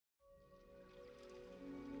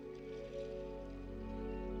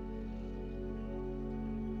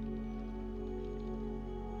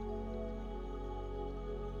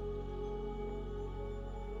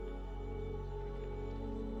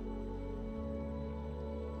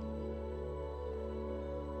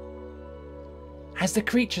As the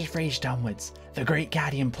creatures raged onwards, the Great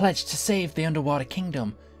Guardian pledged to save the underwater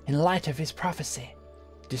kingdom in light of his prophecy.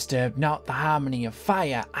 Disturb not the harmony of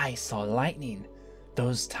fire, ice, or lightning.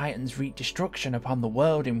 Those titans wreak destruction upon the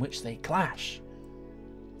world in which they clash.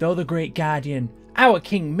 Though the Great Guardian, our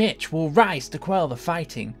King Mitch, will rise to quell the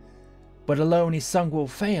fighting, but alone his song will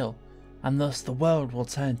fail, and thus the world will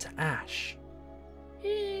turn to ash.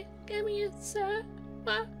 Give me it, sir.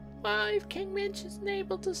 Why, if King Mitch isn't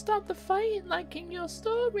able to stop the fighting like in your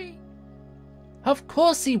story? Of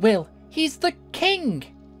course he will. He's the king.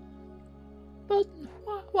 But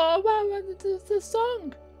what about the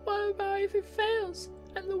song? What about if it fails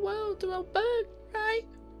and the world will burn, right?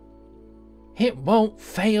 It won't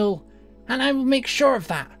fail, and I will make sure of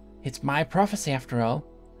that. It's my prophecy after all,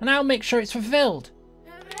 and I'll make sure it's fulfilled.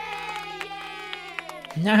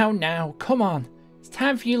 Hooray! Now, come on. It's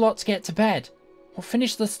time for you lot to get to bed. We'll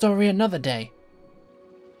finish the story another day.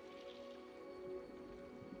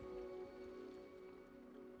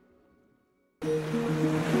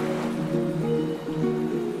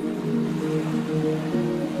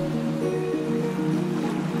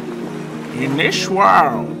 In this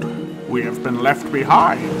world, we have been left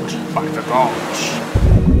behind by the gods.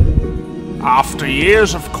 After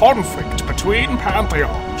years of conflict between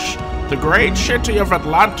Pantheons, the great city of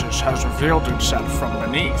Atlantis has revealed itself from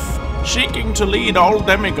beneath, seeking to lead all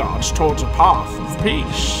demigods towards a path of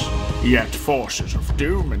peace. Yet forces of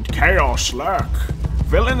doom and chaos lurk,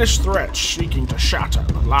 villainous threats seeking to shatter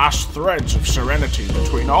the last threads of serenity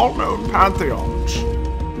between all known Pantheons.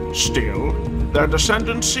 Still, their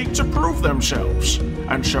descendants seek to prove themselves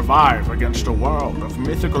and survive against a world of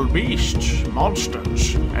mythical beasts,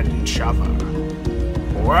 monsters, and each other.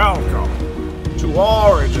 Welcome to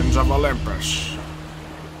Origins of Olympus.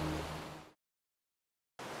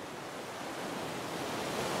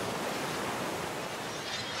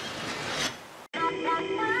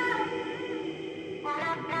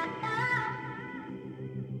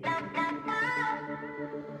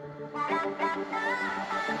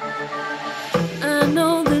 I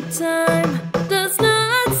know the time does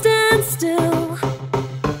not stand still.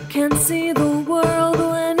 Can't see the world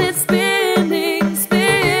when it's spinning,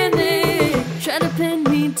 spinning. Try to pin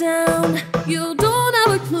me down, you don't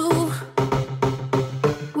have a clue.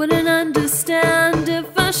 Wouldn't understand if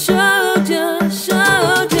I showed you,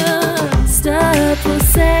 showed you. Stop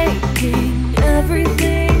forsaking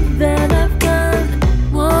everything that I've done.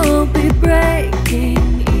 Won't be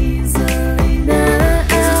breaking easily now.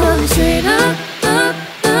 So tell me straight up.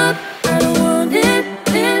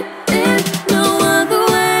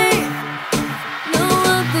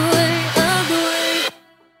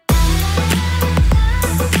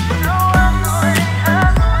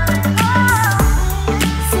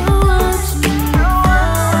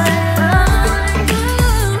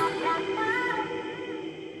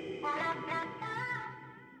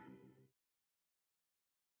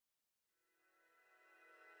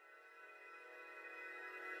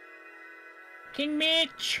 King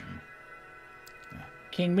Mitch!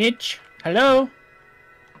 King Mitch? Hello?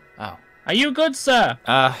 Oh. Are you good, sir?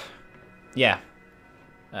 Yeah.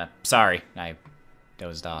 Sorry, I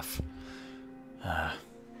dozed off.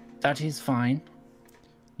 That is fine.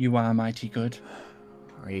 You are mighty good.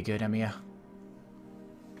 Are you good, Emiya?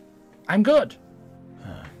 I'm good.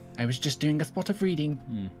 I was just doing a spot of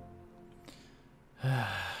reading.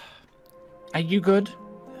 Are you good?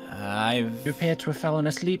 You appear to have fallen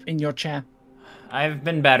asleep in your chair. I've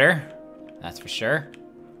been better, that's for sure.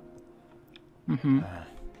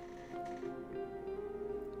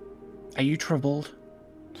 Are you troubled?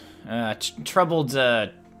 Troubled's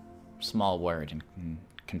a small word in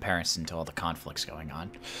comparison to all the conflicts going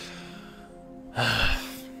on.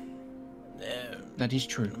 That is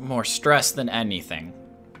true. More stress than anything.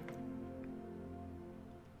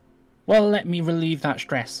 Well, let me relieve that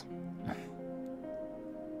stress.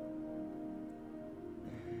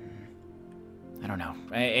 I don't know.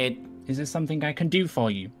 Is there something I can do for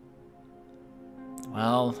you?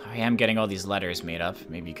 Well, I am getting all these letters made up.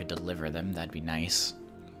 Maybe you could deliver them. That'd be nice.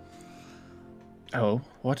 Oh,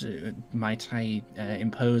 what? Might I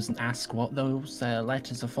impose and ask what those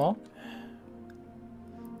letters are for?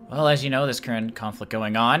 Well, as you know, there's current conflict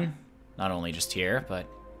going on. Not only just here, but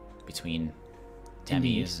between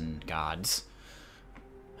demis and gods.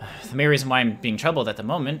 The main reason why I'm being troubled at the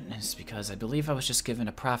moment is because I believe I was just given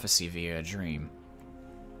a prophecy via a dream.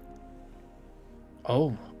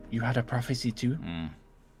 Oh, you had a prophecy too?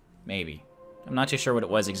 Maybe. I'm not too sure what it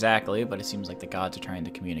was exactly, but it seems like the gods are trying to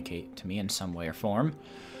communicate to me in some way or form.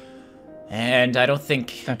 And I don't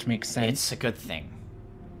think that makes sense. It's a good thing.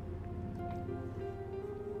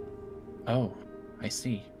 Oh, I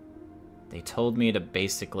see. They told me to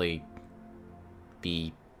basically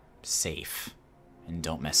be safe and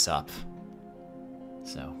don't mess up.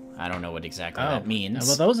 So, I don't know what exactly that means.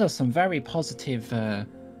 Well, those are some very positive words.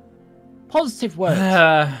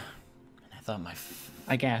 I thought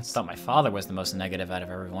I guess. thought my father was the most negative out of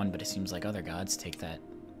everyone, but it seems like other gods take that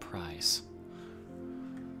prize.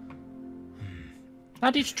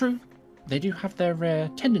 That is true. They do have their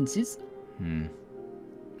tendencies. I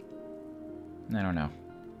don't know.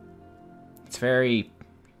 It's very...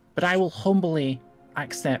 But I will humbly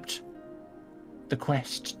accept the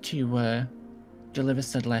quest to deliver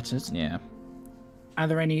said letters. Yeah. Are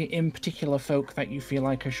there any in particular folk that you feel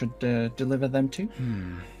like I should deliver them to?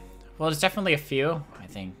 Well, there's definitely a few. I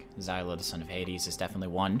think Xylo, the son of Hades, is definitely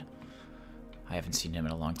one. I haven't seen him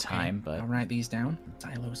in a long time, but... I'll write these down.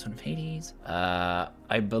 Xylo, son of Hades.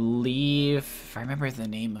 I believe... If I remember the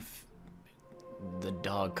name of the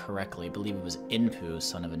dog correctly, I believe it was Inpu,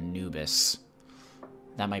 son of Anubis.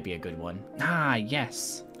 That might be a good one. Ah,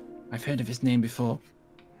 yes. I've heard of his name before.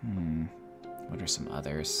 What are some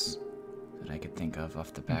others that I could think of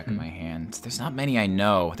off the back of my hand? There's not many I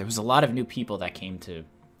know. There was a lot of new people that came to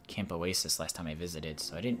Camp Oasis last time I visited,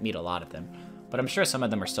 so I didn't meet a lot of them. But I'm sure some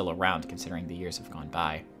of them are still around, considering the years have gone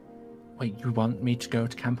by. Wait, you want me to go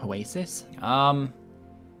to Camp Oasis?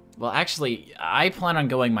 Well, actually, I plan on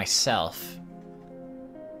going myself.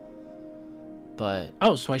 But...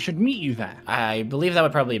 Oh, so I should meet you there. I believe that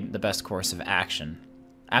would probably be the best course of action.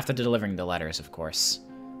 After delivering the letters, of course.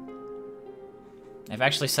 I've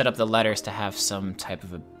actually set up the letters to have some type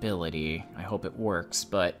of ability. I hope it works,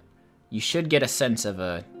 but you should get a sense of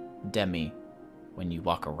a demi when you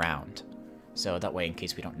walk around. So that way, in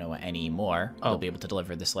case we don't know any more, we'll be able to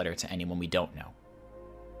deliver this letter to anyone we don't know.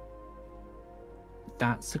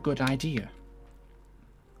 That's a good idea.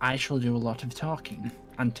 I shall do a lot of talking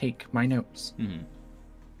and take my notes.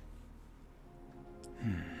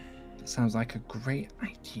 Sounds like a great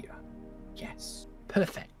idea. Yes.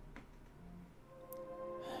 Perfect.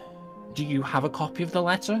 Do you have a copy of the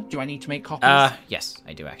letter? Do I need to make copies? Yes,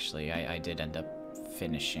 I do actually. I did end up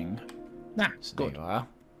finishing. So Good. There you are.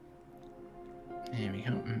 There we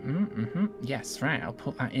go. Yes, right. I'll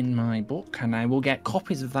put that in my book, and I will get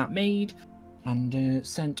copies of that made and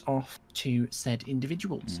sent off to said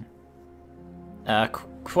individuals.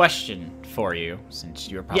 Question for you, since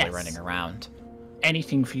you're probably Yes. running around.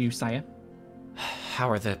 Anything for you, sire? How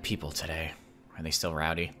are the people today? Are they still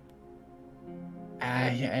rowdy?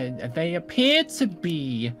 They appear to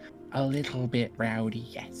be a little bit rowdy,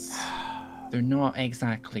 yes. They're not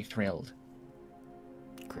exactly thrilled.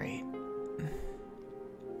 Great.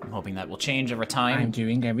 I'm hoping that will change over time. I'm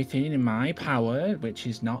doing everything in my power, which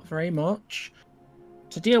is not very much,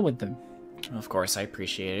 to deal with them. Of course, I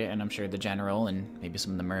appreciate it, and I'm sure the general and maybe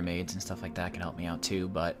some of the mermaids and stuff like that can help me out too,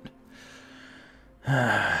 but...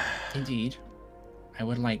 Indeed. I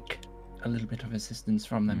would like a little bit of assistance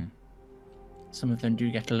from them. Some of them do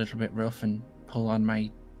get a little bit rough and pull on my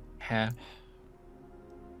hair.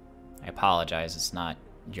 I apologize, it's not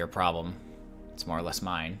your problem. It's more or less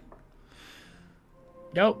mine.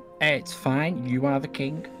 Nope, it's fine. You are the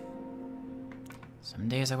king. Some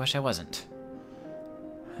days I wish I wasn't.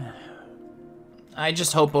 I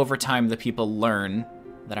just hope over time the people learn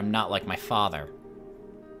that I'm not like my father.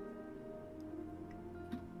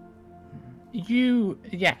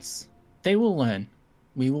 Yes, they will learn.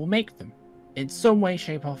 We will make them. In some way,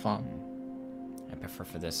 shape, or form. I prefer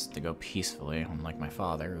for this to go peacefully, unlike my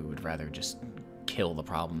father, who would rather just kill the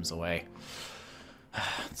problems away.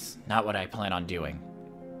 It's not what I plan on doing.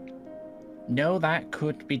 No, that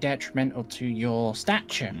could be detrimental to your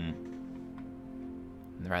stature.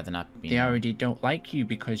 I'd rather not be... They already don't like you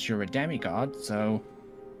because you're a demigod, so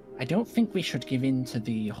I don't think we should give in to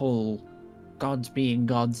the whole gods being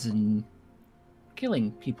gods and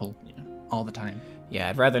killing people all the time. Yeah,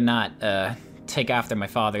 I'd rather not take after my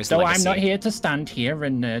father's So legacy. I'm not here to stand here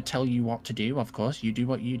and tell you what to do, of course. You do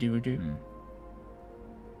what you do.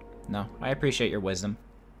 No, I appreciate your wisdom.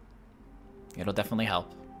 It'll definitely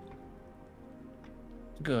help.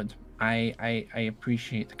 Good. I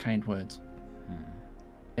appreciate the kind words.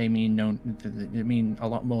 They mean they mean a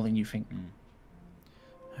lot more than you think.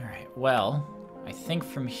 Alright, well, I think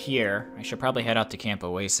from here, I should probably head out to Camp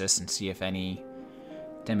Oasis and see if any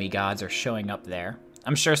demigods are showing up there.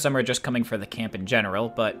 I'm sure some are just coming for the camp in general,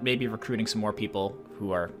 but maybe recruiting some more people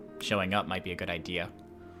who are showing up might be a good idea.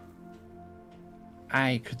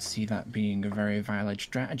 I could see that being a very valid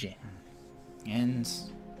strategy. And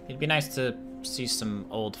it'd be nice to see some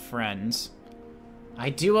old friends. I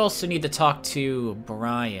do also need to talk to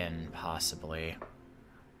Brian, possibly.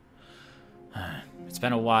 It's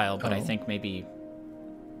been a while, but I think maybe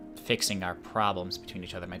fixing our problems between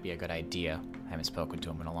each other might be a good idea. I haven't spoken to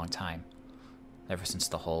him in a long time. Ever since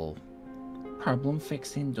the whole... Problem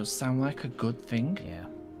fixing does sound like a good thing. Yeah.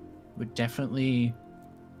 Would definitely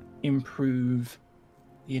improve,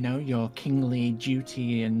 you know, your kingly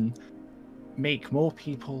duty and make more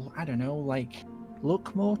people, I don't know, like,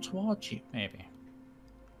 look more towards you. Maybe.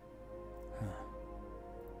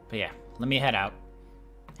 But yeah, let me head out.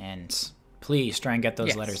 And please try and get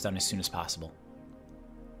those letters done as soon as possible.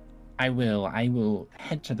 I will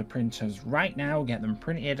head to the printers right now, get them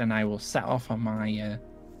printed, and I will set off on my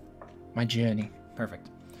my journey. Perfect.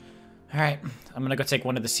 All right, I'm gonna go take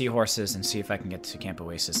one of the seahorses and see if I can get to Camp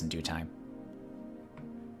Oasis in due time.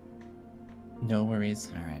 No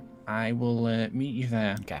worries. All right. I will meet you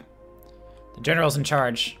there. Okay. The general's in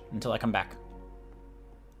charge until I come back.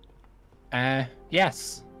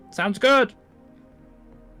 Yes. Sounds good.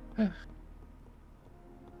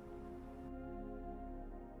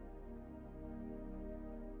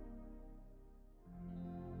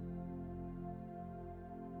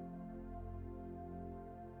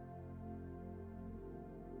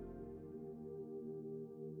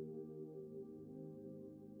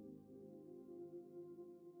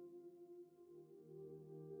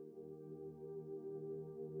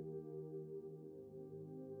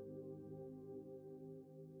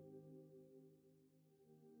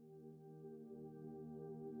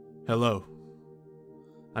 Hello.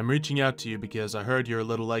 I'm reaching out to you because I heard you're a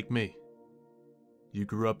little like me. You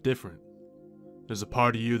grew up different. There's a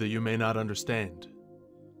part of you that you may not understand.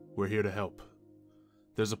 We're here to help.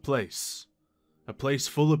 There's a place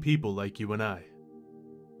full of people like you and I.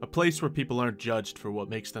 A place where people aren't judged for what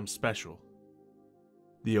makes them special.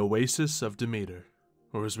 The Oasis of Demeter,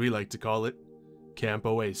 or as we like to call it, Camp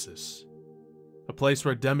Oasis. A place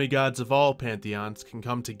where demigods of all pantheons can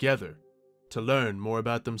come together to learn more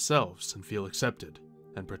about themselves and feel accepted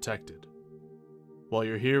and protected. While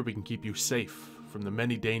you're here, we can keep you safe from the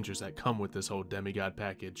many dangers that come with this whole demigod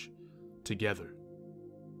package, together.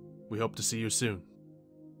 We hope to see you soon.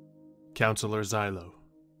 Counselor Xylo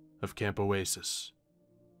of Camp Oasis.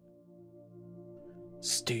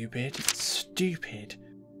 Stupid.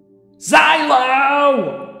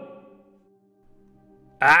 Xylo!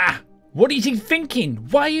 Ah! What is he thinking?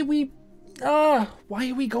 Why are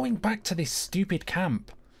we going back to this stupid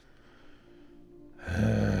camp?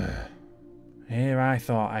 Here I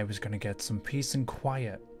thought I was going to get some peace and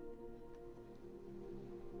quiet.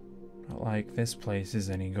 Not like this place is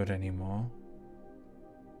any good anymore.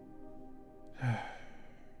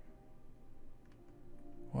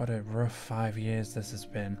 What a rough 5 years this has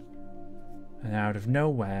been. And out of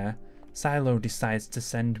nowhere, Xylo decides to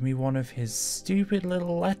send me one of his stupid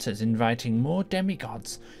little letters inviting more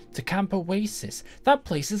demigods to Camp Oasis. That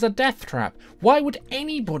place is a death trap. Why would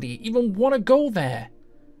anybody even want to go there?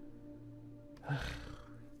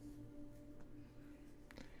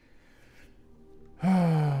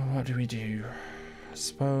 Oh, what do we do? I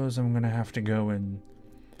suppose I'm going to have to go and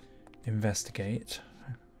investigate.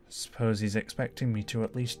 I suppose he's expecting me to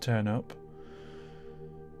at least turn up.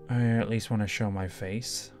 I at least want to show my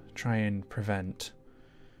face. Try and prevent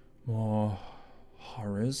more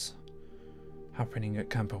horrors happening at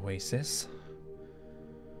Camp Oasis.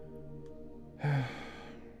 I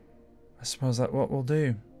suppose that's what we'll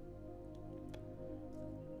do.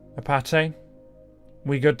 Apate,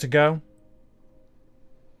 we good to go?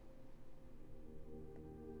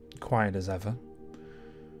 Quiet as ever.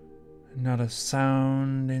 Not a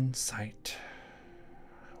sound in sight.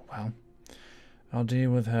 Well, I'll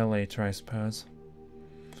deal with her later, I suppose.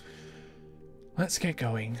 Let's get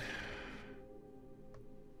going.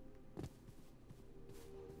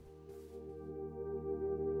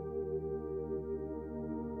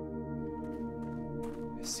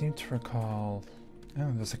 I seem to recall...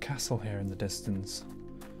 Oh, there's a castle here in the distance.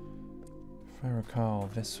 If I recall,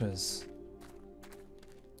 this was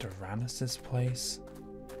Dranne's place.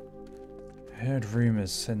 I heard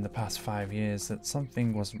rumors in the past 5 years that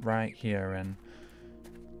something wasn't right here, and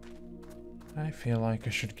I feel like I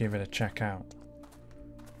should give it a check out.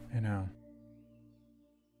 You know.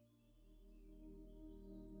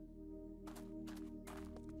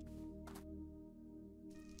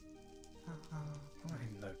 What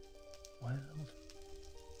in the world?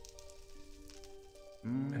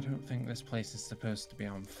 I don't think this place is supposed to be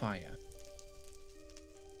on fire.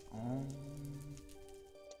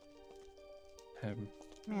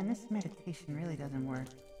 Man, this meditation really doesn't work.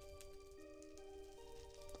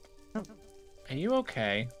 Oh. Are you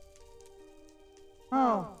okay?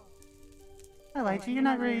 Oh. I like you. You're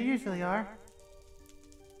not where you usually are.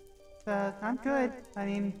 I'm good. I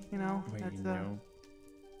mean, you know, Wait, that's, you know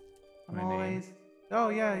I'm my always... Oh,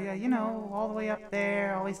 yeah, you know, all the way up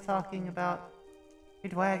there, always talking about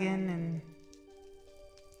your wagon and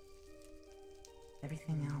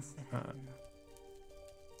everything else that happened.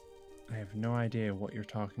 I have no idea what you're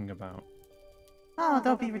talking about. Oh,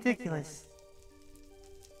 don't be ridiculous.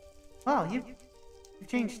 Oh, you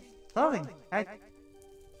changed clothing.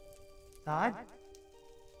 Odd.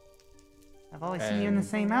 I've always seen you in the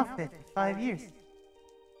same outfit for 5 years.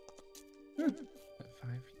 5.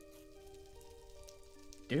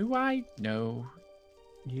 Do I know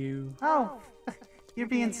you? Oh, you're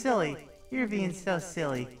being silly. You're being so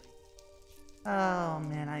silly. Oh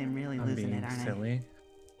man, I am really losing it, aren't I? Silly.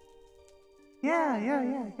 Yeah.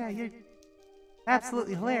 You're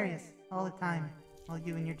absolutely hilarious all the time. All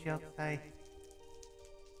you and your jokes.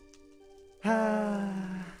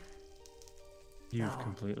 You've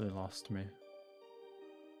completely lost me.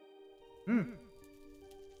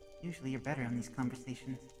 Usually you're better on these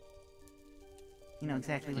conversations. You know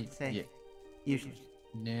exactly what to say. Yeah. Usually.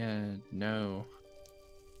 Yeah, no.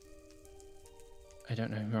 I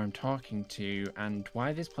don't know who I'm talking to and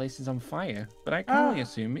why this place is on fire, but I can only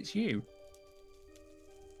assume it's you.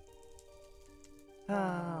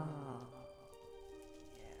 Oh.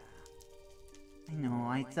 Yeah. I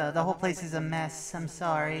know, the whole place is a mess. I'm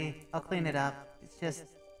sorry. I'll clean it up. It's just...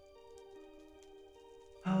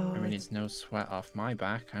 I mean, it's no sweat off my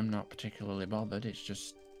back. I'm not particularly bothered. It's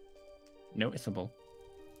just noticeable.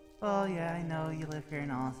 Oh, yeah, I know. You live here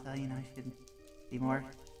and all, so, you know, I should be more,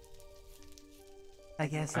 I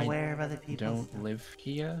guess, aware of other people. Don't live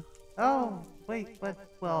here? Oh, wait, what?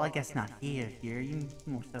 Well, I guess not here. You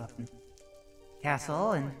more so up in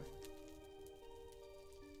castle and...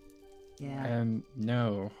 Yeah.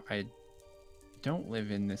 No, I don't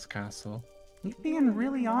live in this castle. You're being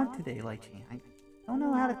really odd today, Lychee. I don't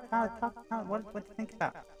know how to talk, what to think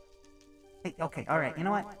about. Hey, okay, alright, you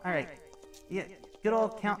know what? Alright. Yeah, good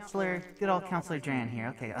old counselor Dranne here.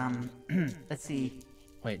 Okay, let's see.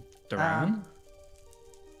 Wait, Dranne?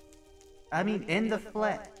 I mean, in the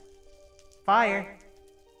fire.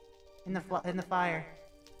 In the fire.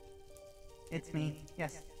 It's me,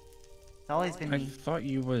 yes. It's always been me. I thought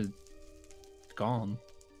you were gone.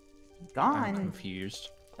 Gone? I'm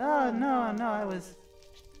confused. Oh, no, I was...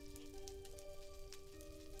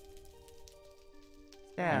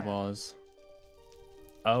 It was.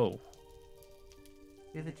 Oh.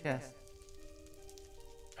 Through the chest.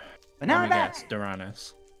 But now I'm back! Guess,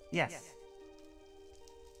 Doranus. Yes.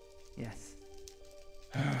 Yes.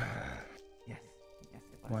 Yes, it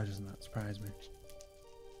was. Why doesn't that surprise me?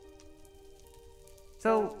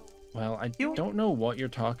 So... Well, I don't know what you're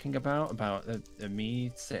talking about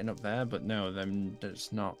me sitting up there, but no,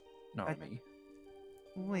 that's not me.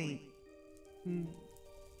 Wait.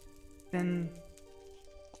 Then...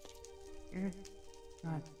 You're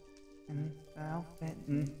not in the outfit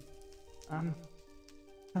and...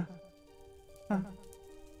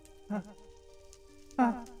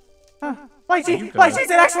 Lychee! Lychee, is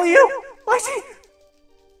it actually you? Lychee!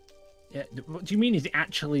 Yeah, what do you mean is it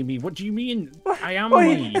actually me? What do you mean I am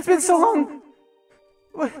Wait, me? it's been so long!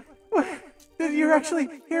 What? You're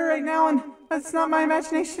actually here right now and it's not my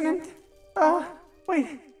imagination and...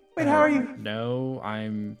 Wait, how are you? No,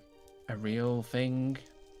 I'm a real thing.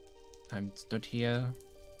 I'm stood here.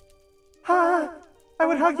 I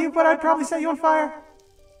would hug you, but I'd probably set you on fire.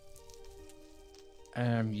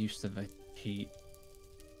 I'm used to the heat.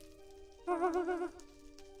 Are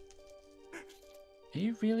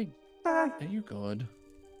you really... Are you good?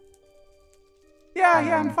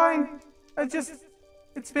 Yeah, I'm fine.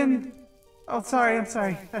 It's been... Oh, sorry, I'm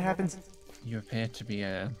sorry. That happens. You appear to be,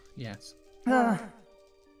 yes.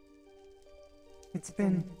 It's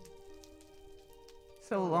been...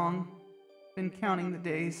 so long. Been counting the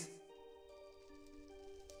days.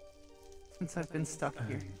 Since I've been stuck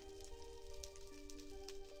here.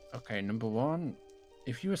 Okay, number one,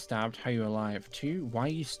 if you were stabbed, how are you alive? 2, why are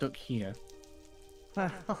you stuck here?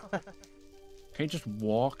 Can you just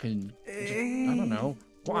walk and... I don't know.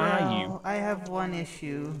 What are you? I have one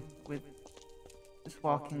issue with just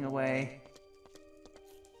walking away.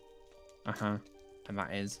 Uh-huh. And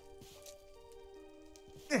that is?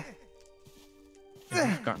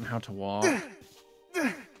 You've forgotten how to walk.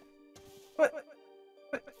 What?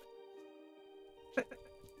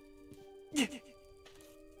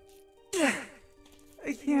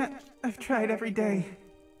 I can't. I've tried every day.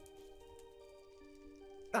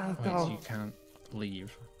 Oh, Wait, so you can't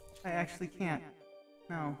leave? I actually can't.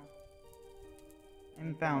 No.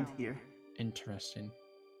 I'm bound here. Interesting.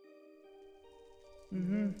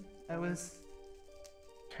 I was...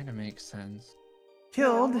 Kinda makes sense.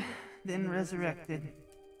 killed, then resurrected.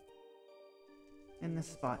 In this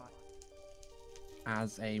spot.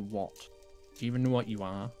 as a what? Do you even know what you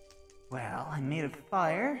are? Well, I'm made of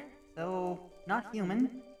fire, so not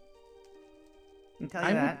human. I can tell you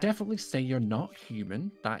I that. would definitely say you're not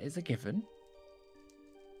human. That is a given.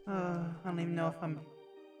 I don't even know if I'm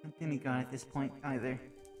a demigod at this point either.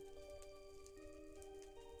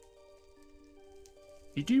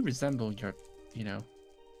 You do resemble your,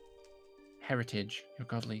 heritage, your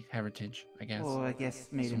godly heritage, I guess. Oh, I guess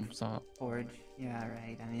made Some in sort. Forge. Yeah,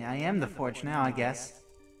 right. I mean, I am the Forge now, I guess.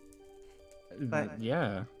 But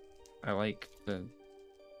Yeah, I like the,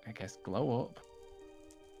 I guess, glow up.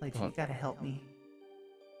 like, you But- gotta help me.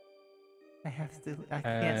 I have to. I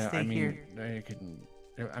can't stay here.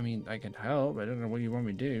 I can help. I don't know what you want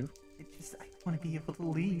me to do. I want to be able to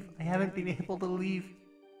leave. I haven't been able to leave.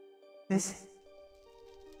 This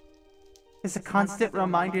is a constant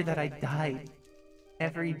reminder that I died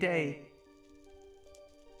every day.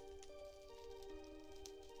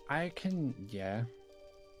 Yeah.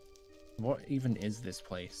 What even is this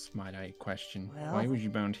place, might I question? Well- Why would you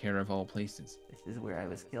bound here of all places? This is where I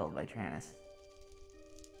was killed by Dranne.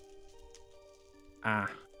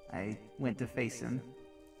 Ah, I went to face him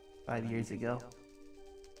 5 years ago.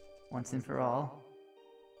 Once and for all.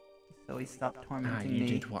 So he stopped tormenting you me.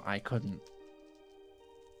 did what I couldn't.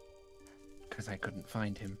 Because I couldn't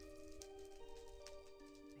find him.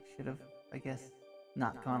 I should have, I guess,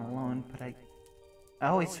 not gone alone, but I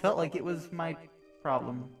always felt like it was my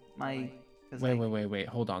problem. Wait,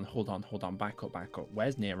 hold on, back up.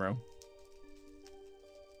 Where's Nero?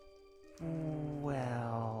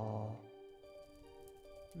 Well...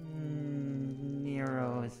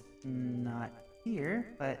 Nero is not here,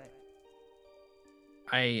 but...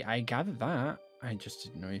 I gathered that. I just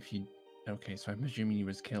didn't know if you... Okay, so I'm assuming he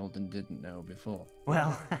was killed and didn't know before.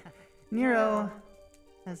 Well, Nero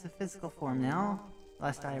has a physical form now,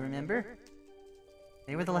 last I remember.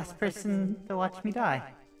 They were the last person to watch me die.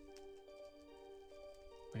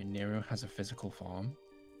 Wait, Nero has a physical form?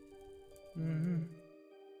 Mm-hmm.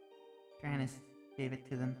 Dranne gave it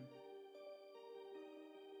to them.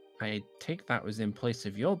 I take that was in place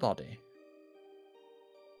of your body.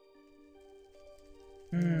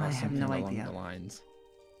 I Or have something no along idea. the lines.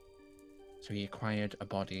 So he acquired a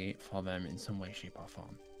body for them in some way, shape, or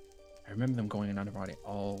form. I remember them going on about it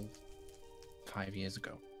all 5 years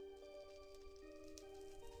ago.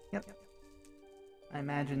 Yep. I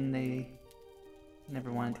imagine they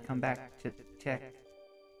never wanted to come back to check.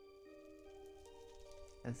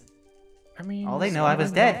 'Cause I mean, all they know I was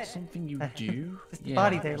isn't dead. that something you do? just a Yeah,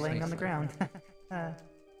 body there laying on the precisely. ground.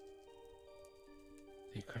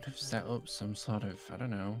 They could have set up some sort of, I don't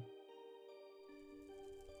know,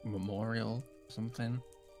 memorial, something.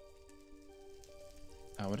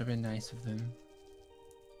 That would have been nice of them.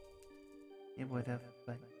 It would have,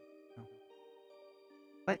 but no.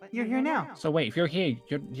 But you're here now. So wait, if you're here,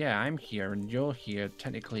 yeah, I'm here, and you're here.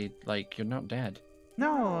 Technically, like, you're not dead.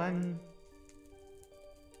 No, I'm...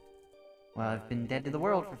 Well, I've been dead to the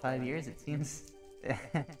world for 5 years, it seems.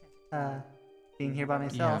 Being here by You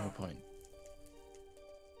myself. have a point.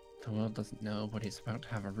 The world doesn't know, but it's about to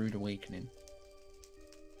have a rude awakening.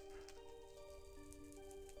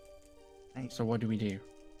 So what do we do?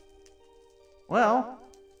 Well,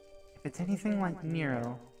 if it's anything like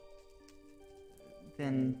Nero,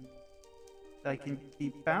 then I can be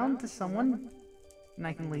bound to someone, and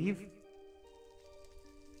I can leave.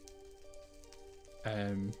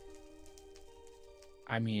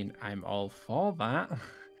 I mean, I'm all for that.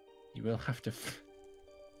 You will have to...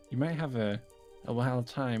 You might have a wild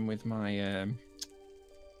time with my,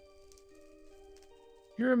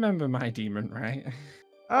 You remember my demon, right?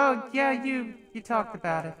 Oh, yeah, you talked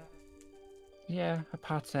about it. Yeah,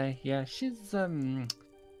 Apate. Yeah, she's,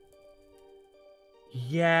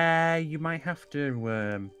 Yeah, you might have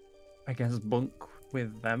to, I guess, bunk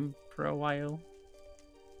with them for a while.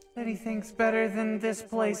 Anything's better than this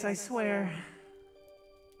place, I swear.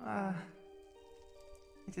 I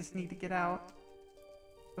just need to get out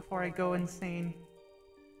before I go insane.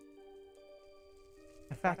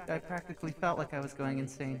 In fact, I practically felt like I was going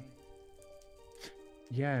insane.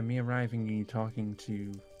 Yeah, me arriving and you talking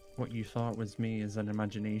to what you thought was me as an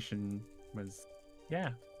imagination was... Yeah.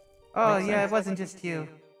 Oh, Makes yeah, sense. it wasn't just you.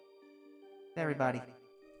 Everybody.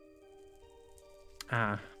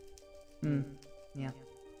 Ah, Yeah.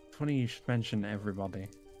 funny you should mention everybody.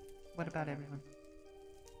 What about everyone?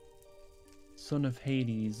 Son of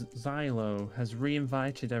Hades, Xylo, has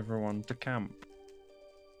re-invited everyone to camp.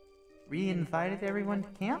 Re-invited everyone to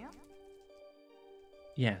camp?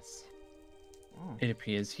 Yes. Oh. It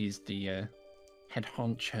appears he's the head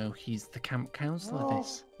honcho. He's the camp counselor Oh.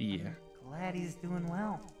 this year. I'm glad he's doing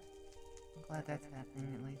well. I'm glad that's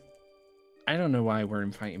happening at least. I don't know why we're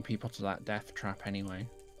inviting people to that death trap anyway.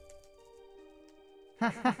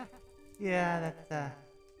 Yeah, that's,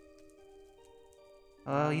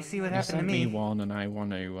 Oh, you see what You happened to sent me. me one, and I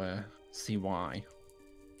want to see why.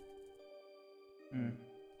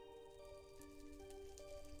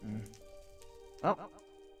 Well,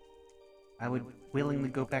 I would willingly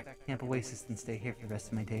go back to Camp Oasis and stay here for the rest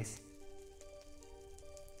of my days.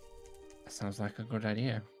 That sounds like a good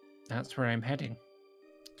idea. That's where I'm heading.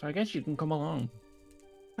 So I guess you can come along.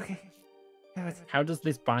 Okay. How does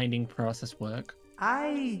this binding process work?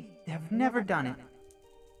 I have never done it.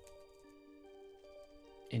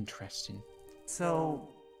 Interesting. So,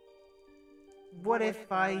 what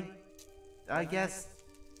if I guess,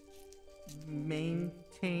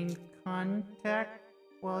 maintain contact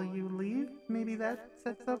while you leave? Maybe that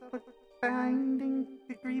sets up a binding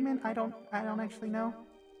agreement? I don't actually know.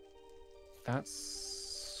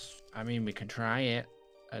 That's... I mean, we could try it.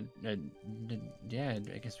 Yeah,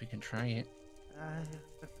 I guess we can try it.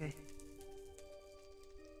 Okay.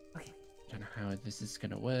 Okay. Don't know how this is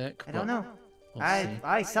gonna work. I don't know. We'll see.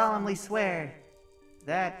 I solemnly swear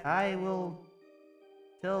that I will,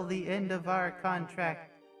 till the end of our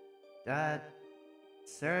contract,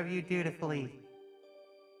 serve you dutifully.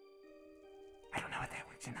 I don't know if that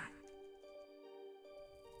works or not.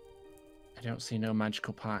 I don't see no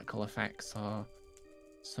magical particle effects or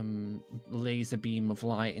some laser beam of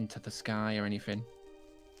light into the sky or anything.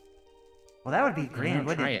 Well, that would be grand,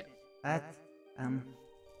 wouldn't Try it? it. That's, I'm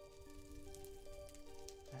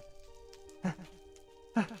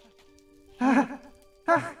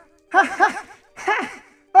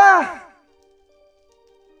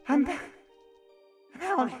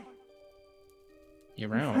out.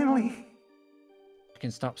 You're out. Finally. You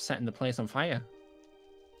can stop setting the place on fire.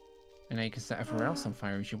 And now you can set everywhere else on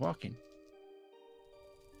fire as you're walking.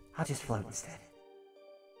 I'll just float instead.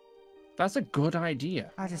 That's a good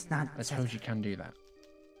idea. I'll just not. I suppose you can do that.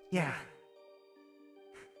 Yeah.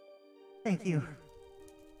 Thank you,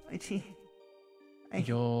 Richie.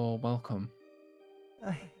 You're welcome.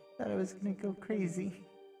 I thought I was gonna go crazy.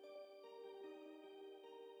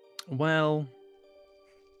 Well,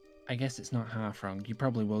 I guess it's not half wrong. You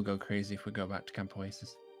probably will go crazy if we go back to Camp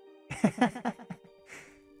Oasis.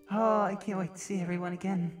 Oh, I can't wait to see everyone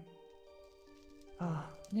again. Oh.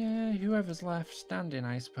 Yeah, whoever's left standing,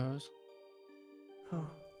 I suppose. Oh,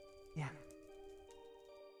 yeah.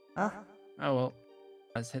 Well, Oh well,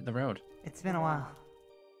 let's hit the road. it's been a while.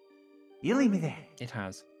 You leave me there. It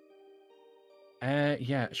has.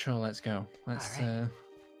 Yeah, sure, let's go. Let's, Alright.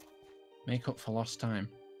 make up for lost time.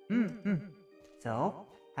 So,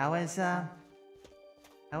 how is the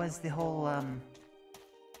whole,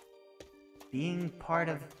 being part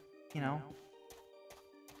of,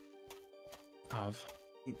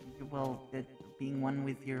 being one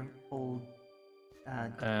with your whole,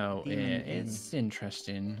 Oh, demon it's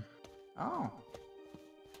interesting. Oh.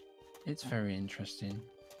 It's very interesting.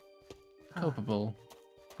 Huh. Culpable,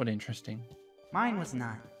 but interesting. Mine was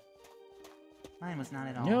not. Mine was not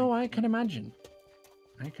at all. No, I can imagine.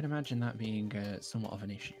 I can imagine that being somewhat of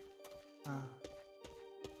an issue.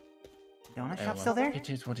 Donut shop Well, still there? It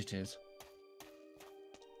is what it is.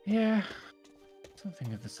 Yeah,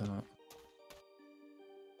 something of the sort.